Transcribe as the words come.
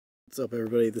What's up,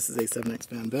 everybody? This is A7X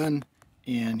Fan Ben,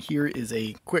 and here is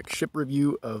a quick ship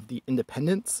review of the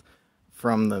Independence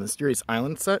from the Mysterious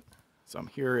Island set. So I'm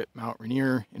here at Mount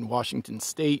Rainier in Washington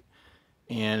State,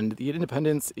 and the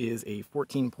Independence is a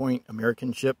 14-point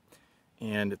American ship,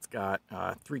 and it's got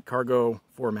 3 cargo,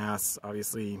 4 masts,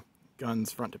 obviously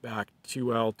guns front to back,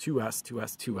 2L, 2S,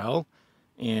 2S, 2L,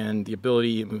 and the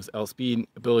ability, it moves L speed,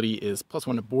 ability is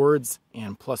 +1 to boards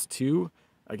and +2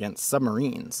 against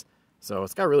submarines. So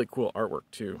it's got really cool artwork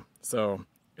too. So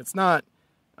it's not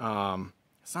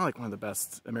like one of the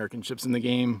best American ships in the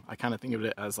game. I kind of think of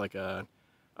it as like a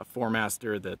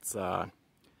 4-master that's kind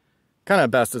of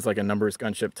best as like a numbers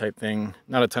gunship type thing.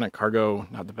 Not a ton of cargo,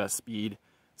 not the best speed.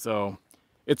 So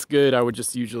it's good. I would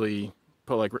just usually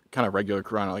put like kind of regular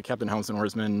crew on it, like Captain Helmsman and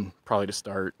Oarsman, probably to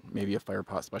start, maybe a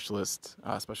firepot specialist,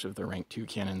 especially if they're rank 2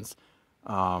 cannons.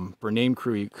 For name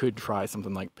crew, you could try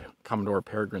something like Commodore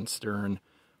Peregrine Stern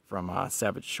from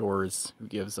Savage Shores, who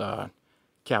gives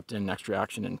Captain extra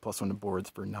action and +1 to boards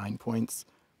for 9 points.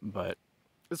 But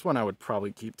this one I would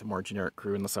probably keep to more generic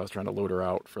crew unless I was trying to load her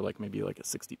out for like maybe like a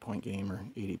 60-point game or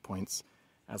 80 points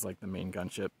as like the main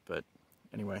gunship. But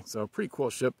anyway, so pretty cool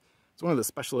ship. It's one of the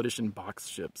special edition box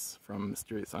ships from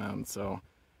Mysterious Island, so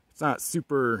it's not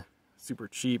super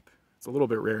cheap. It's a little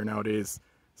bit rare nowadays.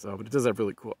 So, but it does have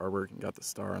really cool artwork and got the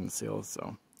star on the sails.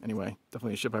 So anyway,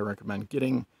 definitely a ship I recommend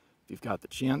getting if you've got the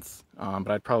chance. But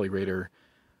I'd probably rate her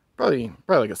probably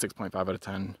like a 6.5 out of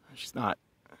 10. She's not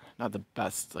the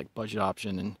best like budget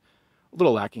option and a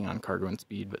little lacking on cargo and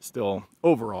speed, but still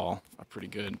overall a pretty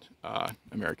good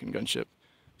American gunship.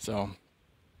 So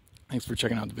thanks for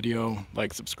checking out the video.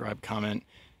 Like, subscribe, comment,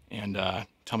 and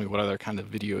tell me what other kind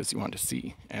of videos you want to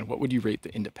see. And what would you rate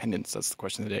the Independence? That's the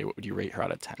question of the day. What would you rate her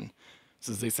out of 10? This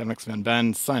is A7X Fan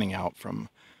Ben signing out from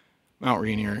Mount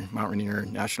Rainier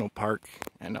National Park,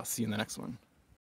 and I'll see you in the next one.